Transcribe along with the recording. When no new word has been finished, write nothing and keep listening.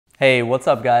Hey, what's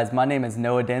up guys? My name is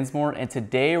Noah Densmore and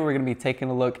today we're gonna be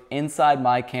taking a look inside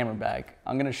my camera bag.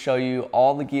 I'm gonna show you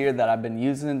all the gear that I've been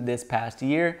using this past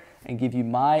year and give you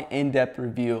my in-depth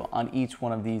review on each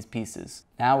one of these pieces.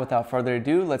 Now, without further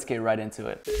ado, let's get right into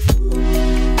it.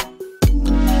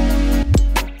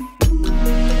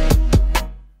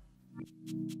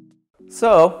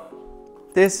 So,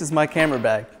 this is my camera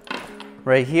bag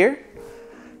right here.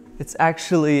 It's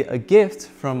actually a gift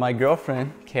from my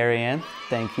girlfriend, Carrie Ann.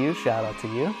 Thank you, shout out to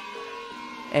you.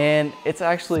 And it's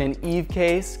actually an Eve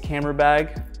case camera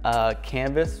bag.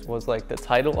 Canvas was like the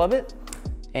title of it.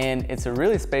 And it's a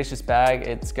really spacious bag.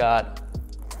 It's got,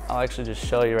 I'll actually just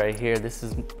show you right here. This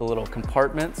is the little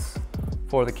compartments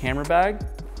for the camera bag.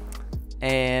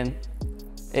 And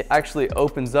it actually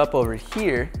opens up over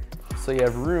here. So you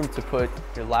have room to put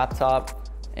your laptop,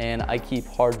 and I keep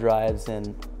hard drives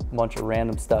and a bunch of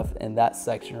random stuff in that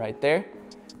section right there.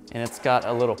 And it's got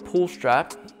a little pull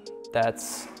strap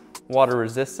that's water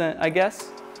resistant, I guess.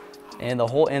 And the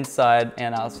whole inside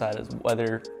and outside is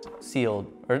weather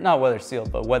sealed, or not weather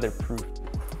sealed, but weatherproof.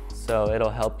 So it'll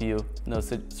help you in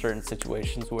those certain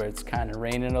situations where it's kind of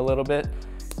raining a little bit.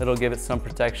 It'll give it some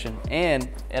protection. And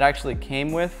it actually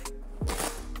came with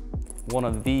one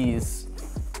of these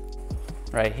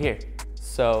right here.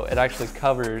 So it actually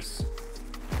covers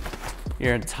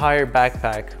your entire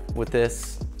backpack with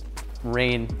this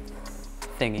rain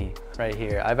thingy right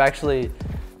here. I've actually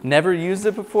never used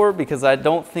it before because I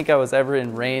don't think I was ever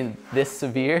in rain this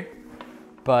severe,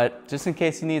 but just in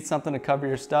case you need something to cover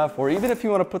your stuff, or even if you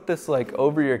want to put this like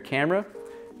over your camera,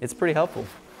 it's pretty helpful.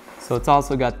 So it's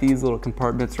also got these little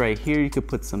compartments right here. You could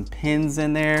put some pins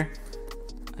in there.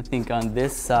 I think on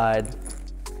this side,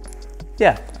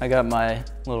 yeah, I got my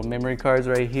little memory cards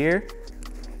right here.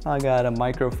 I got a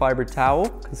microfiber towel,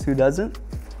 because who doesn't?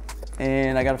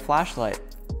 And I got a flashlight,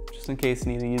 just in case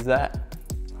you need to use that.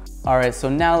 All right, so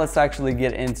now let's actually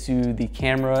get into the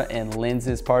camera and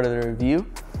lenses part of the review.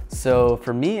 So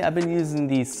for me, I've been using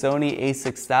the Sony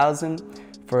a6000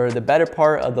 for the better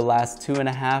part of the last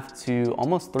 2.5 to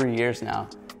almost 3 years now.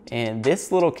 And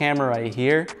this little camera right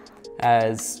here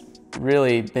has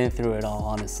really been through it all,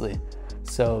 honestly.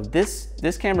 So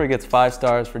this camera gets 5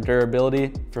 stars for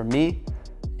durability for me.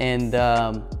 And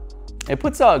it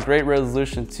puts out a great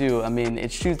resolution too. I mean,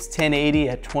 it shoots 1080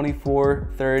 at 24,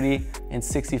 30, and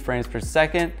 60 frames per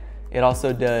second. It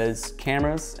also does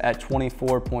cameras at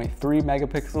 24.3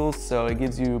 megapixels, so it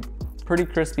gives you pretty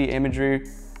crispy imagery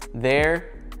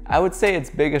there. I would say its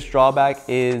biggest drawback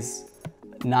is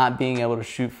not being able to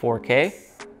shoot 4K.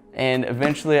 And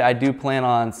eventually I do plan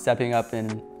on stepping up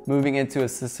and moving into a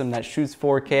system that shoots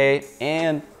 4K,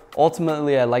 and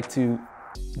ultimately I'd like to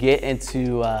get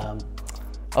into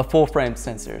a full frame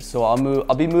sensor. So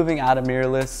I'll be moving out of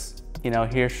mirrorless,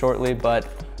 here shortly, but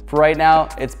for right now,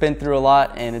 it's been through a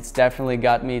lot and it's definitely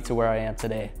got me to where I am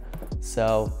today.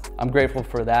 So I'm grateful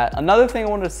for that. Another thing I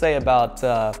wanted to say about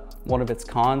one of its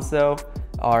cons though,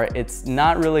 are it's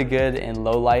not really good in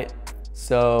low light.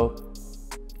 So,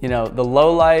 the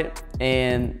low light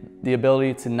and the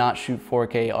ability to not shoot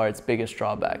 4K are its biggest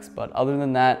drawbacks. But other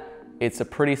than that, it's a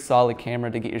pretty solid camera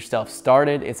to get yourself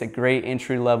started. It's a great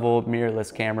entry-level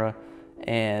mirrorless camera,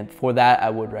 and for that, I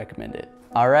would recommend it.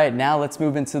 All right, now let's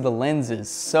move into the lenses.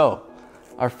 So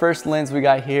our first lens we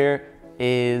got here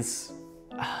is,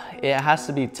 it has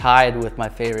to be tied with my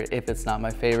favorite, if it's not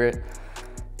my favorite,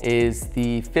 is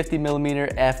the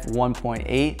 50mm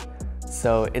f1.8.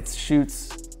 So it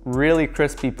shoots really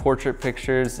crispy portrait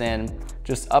pictures and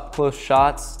just up close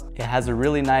shots. It has a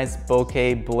really nice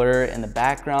bokeh blur in the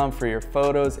background for your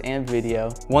photos and video.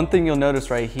 One thing you'll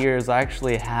notice right here is I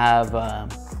actually have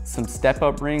some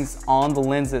step-up rings on the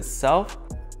lens itself.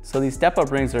 So these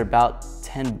step-up rings are about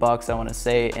 10 bucks, I wanna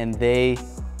say, and they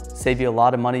save you a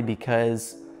lot of money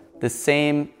because the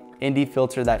same ND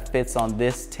filter that fits on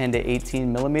this 10 to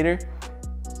 18 millimeter,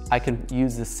 I can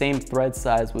use the same thread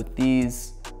size with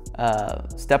these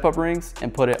step-up rings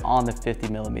and put it on the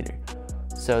 50mm.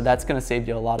 So that's gonna save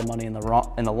you a lot of money in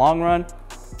the long run,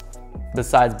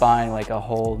 besides buying like a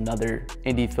whole nother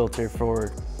ND filter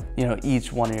for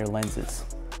each one of your lenses,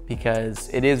 because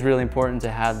it is really important to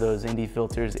have those ND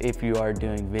filters if you are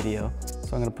doing video. So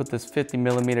I'm gonna put this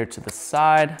 50mm to the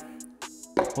side.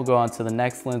 We'll go on to the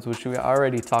next lens, which we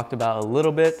already talked about a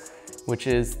little bit, which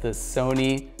is the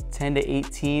Sony 10 to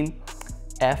 18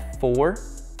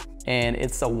 f4. And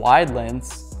it's a wide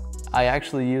lens. I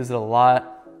actually use it a lot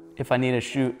if I need to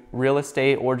shoot real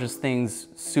estate or just things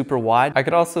super wide. I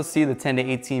could also see the 10 to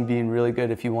 18 being really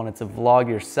good if you wanted to vlog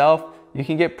yourself. You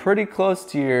can get pretty close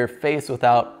to your face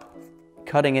without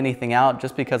cutting anything out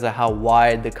just because of how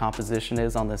wide the composition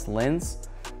is on this lens.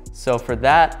 So for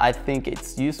that, I think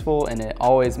it's useful and it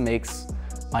always makes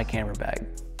my camera bag.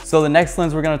 So the next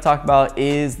lens we're gonna talk about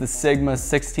is the Sigma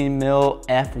 16mm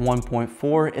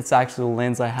f1.4. It's actually the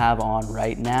lens I have on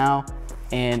right now,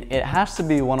 and it has to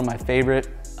be one of my favorite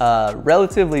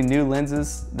relatively new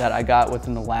lenses that I got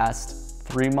within the last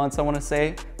 3 months, I wanna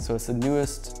say. So it's the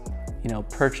newest,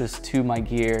 purchase to my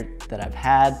gear that I've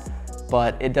had,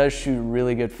 but it does shoot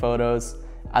really good photos.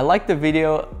 I like the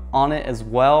video on it as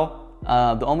well.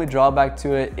 The only drawback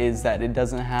to it is that it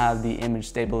doesn't have the image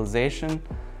stabilization,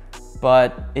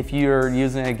 but if you're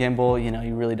using a gimbal,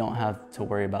 you really don't have to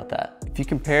worry about that. If you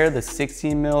compare the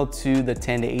 16mm to the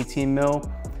 10 to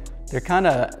 18mm, they're kind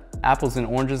of apples and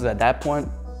oranges at that point,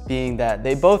 being that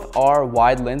they both are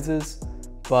wide lenses,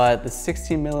 but the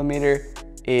 16mm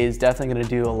is definitely gonna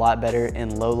do a lot better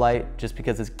in low light just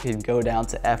because it can go down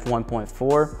to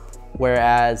f1.4,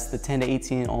 whereas the 10 to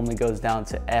 18 only goes down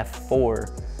to f4.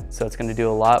 So it's gonna do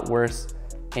a lot worse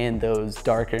in those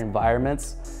darker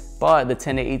environments. But the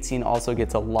 10 to 18 also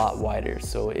gets a lot wider.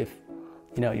 So if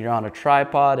you're on a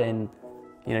tripod and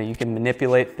you can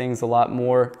manipulate things a lot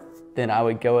more, then I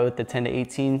would go with the 10 to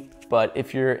 18. But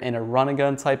if you're in a run and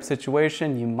gun type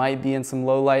situation, you might be in some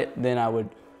low light, then I would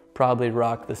probably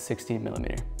rock the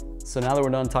 16mm. So now that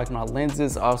we're done talking about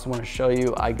lenses, I also want to show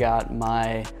you I got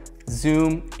my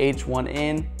Zoom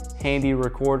H1N handy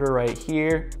recorder right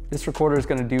here. This recorder is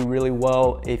going to do really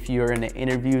well if you're in an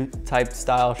interview type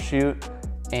style shoot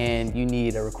and you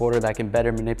need a recorder that can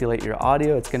better manipulate your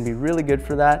audio. It's gonna be really good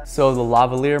for that. So the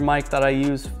lavalier mic that I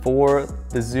use for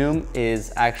the Zoom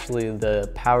is actually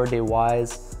the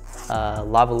PowerDayWise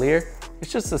lavalier.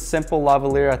 It's just a simple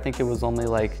lavalier. I think it was only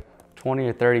like 20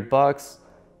 or 30 bucks.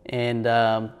 And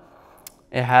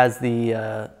it has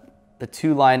the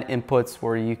 2-line inputs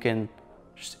where you can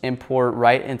just import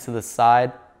right into the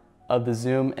side of the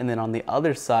Zoom. And then on the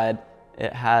other side,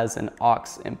 it has an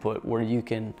aux input where you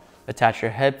can attach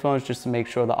your headphones just to make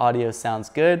sure the audio sounds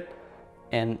good.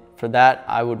 And for that,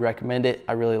 I would recommend it.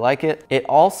 I really like it. It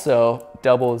also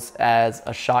doubles as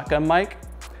a shotgun mic.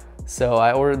 So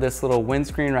I ordered this little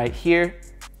windscreen right here.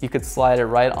 You could slide it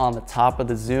right on the top of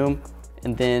the Zoom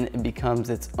and then it becomes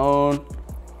its own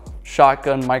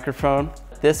shotgun microphone.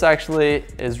 This actually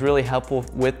is really helpful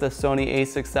with the Sony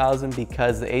a6000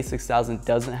 because the a6000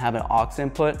 doesn't have an aux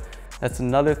input. That's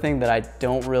another thing that I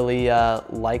don't really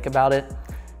like about it.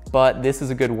 But this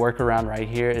is a good workaround right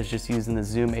here, is just using the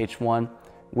Zoom H1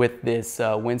 with this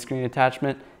windscreen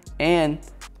attachment. And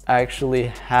I actually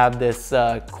have this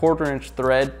 1/4-inch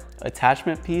thread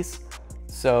attachment piece.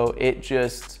 So it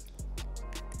just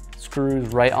screws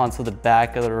right onto the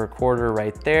back of the recorder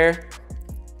right there.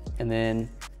 And then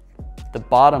the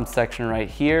bottom section right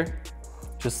here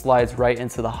just slides right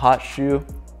into the hot shoe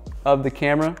of the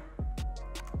camera.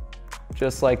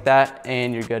 Just like that,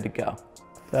 and you're good to go.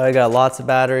 So I got lots of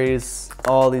batteries,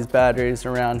 all these batteries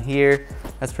around here.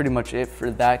 That's pretty much it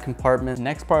for that compartment.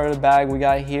 Next part of the bag we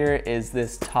got here is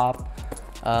this top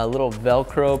little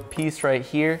Velcro piece right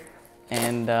here.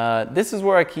 And this is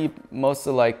where I keep most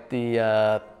of like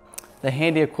the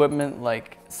handy equipment,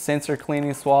 like sensor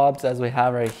cleaning swabs as we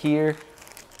have right here.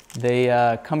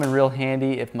 They come in real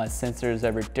handy if my sensor is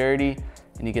ever dirty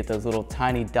and you get those little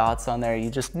tiny dots on there. You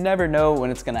just never know when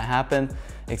it's gonna happen,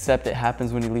 except it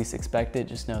happens when you least expect it,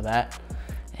 just know that.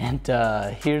 And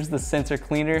here's the sensor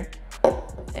cleaner.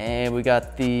 And we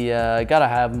got the, gotta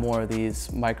have more of these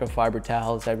microfiber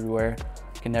towels everywhere.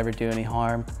 Can never do any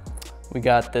harm. We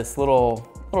got this little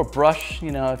brush,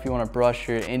 you know, if you wanna brush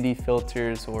your ND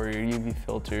filters or your UV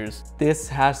filters. This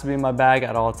has to be in my bag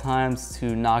at all times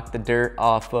to knock the dirt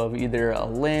off of either a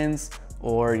lens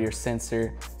or your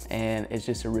sensor. And it's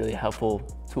just a really helpful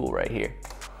tool right here.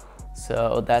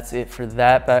 So that's it for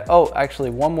that bag. Oh, actually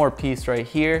one more piece right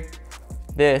here.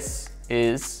 This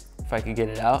is, if I could get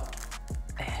it out,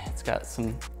 it's got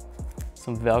some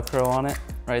Velcro on it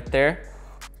right there.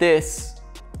 This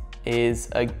is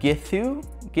a Githu?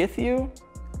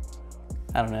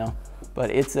 I don't know,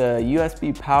 but it's a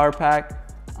USB power pack,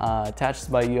 attaches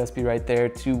by USB right there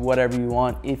to whatever you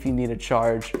want. If you need to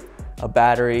charge a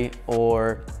battery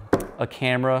or a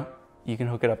camera, you can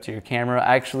hook it up to your camera.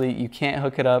 Actually, you can't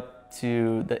hook it up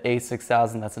to the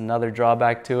a6000, that's another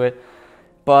drawback to it.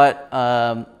 But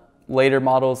later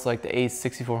models like the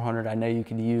a6400, I know you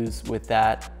can use with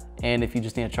that. And if you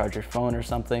just need to charge your phone or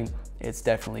something, it's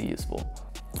definitely useful.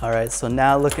 All right, so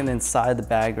now looking inside the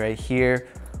bag right here,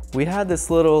 we had this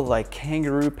little like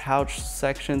kangaroo pouch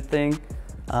section thing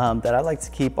that I like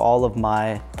to keep all of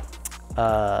my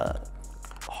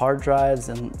hard drives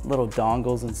and little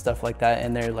dongles and stuff like that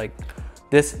in there. Like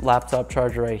this laptop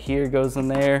charger right here goes in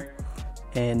there.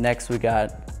 And next we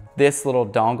got this little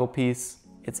dongle piece,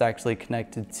 it's actually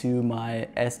connected to my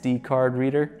SD card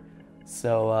reader.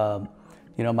 So,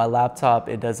 you know, my laptop,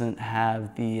 it doesn't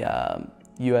have the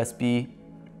USB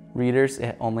readers.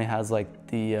 It only has like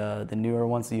the newer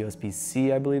ones, the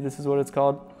USB-C, I believe this is what it's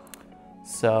called.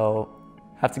 So,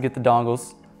 have to get the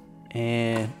dongles,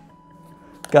 and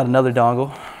got another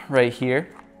dongle right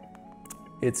here.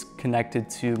 It's connected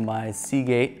to my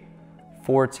Seagate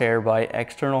 4 terabyte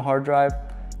external hard drive.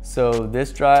 So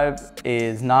this drive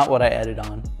is not what I edit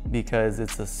on because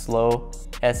it's a slow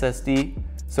SSD.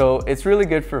 So it's really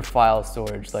good for file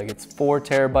storage. Like, it's 4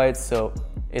 terabytes, so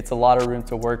it's a lot of room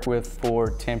to work with for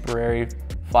temporary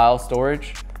file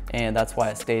storage, and that's why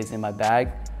it stays in my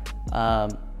bag.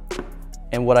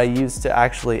 And what I use to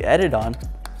actually edit on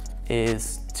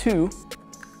is 2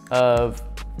 of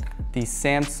the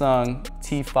Samsung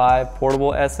T5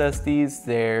 portable SSDs.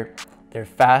 They're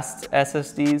fast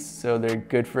SSDs, so they're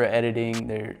good for editing.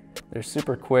 They're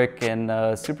super quick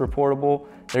and super portable.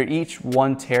 They're each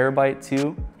 1 terabyte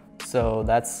too, so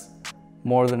that's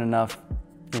more than enough,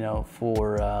 you know,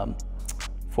 for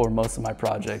most of my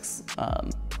projects.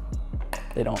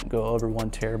 They don't go over 1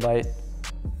 terabyte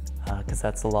because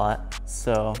that's a lot.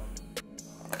 So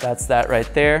that's that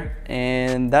right there,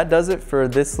 and that does it for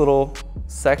this little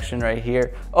section right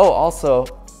here. Oh, also,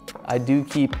 I do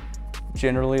keep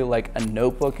generally like a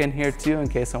notebook in here too, in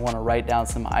case I want to write down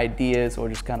some ideas or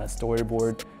just kind of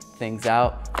storyboard things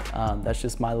out. That's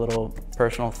just my little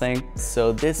personal thing.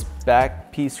 So this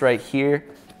back piece right here,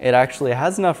 it actually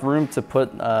has enough room to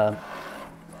put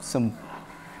some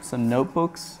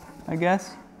notebooks, I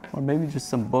guess, or maybe just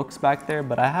some books back there,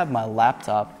 but I have my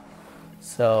laptop,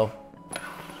 so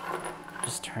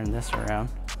just turn this around.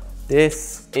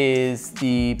 This is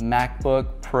the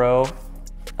MacBook Pro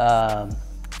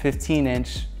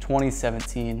 15-inch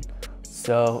 2017.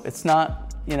 So it's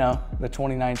not, you know, the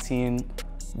 2019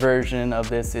 version of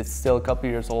this. It's still a couple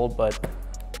years old, but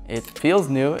it feels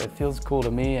new. It feels cool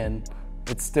to me, and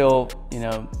it's still, you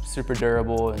know, super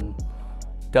durable and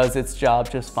does its job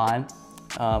just fine.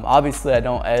 Obviously, I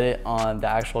don't edit on the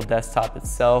actual desktop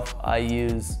itself. I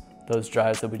use those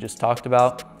drives that we just talked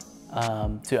about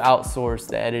to outsource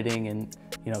the editing and,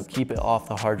 you know, keep it off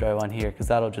the hard drive on here, because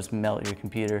that'll just melt your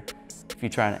computer if you're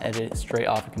trying to edit it straight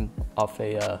off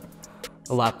a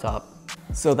laptop.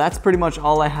 So that's pretty much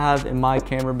all I have in my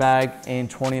camera bag in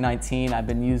 2019. I've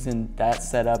been using that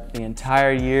setup the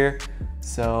entire year.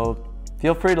 So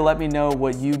feel free to let me know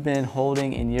what you've been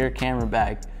holding in your camera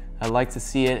bag. I'd like to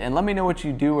see it, and let me know what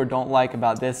you do or don't like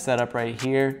about this setup right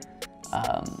here.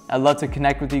 I'd love to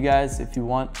connect with you guys. If you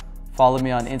want, follow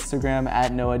me on Instagram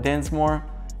at Densmore.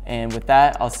 And with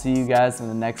that, I'll see you guys in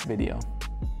the next video.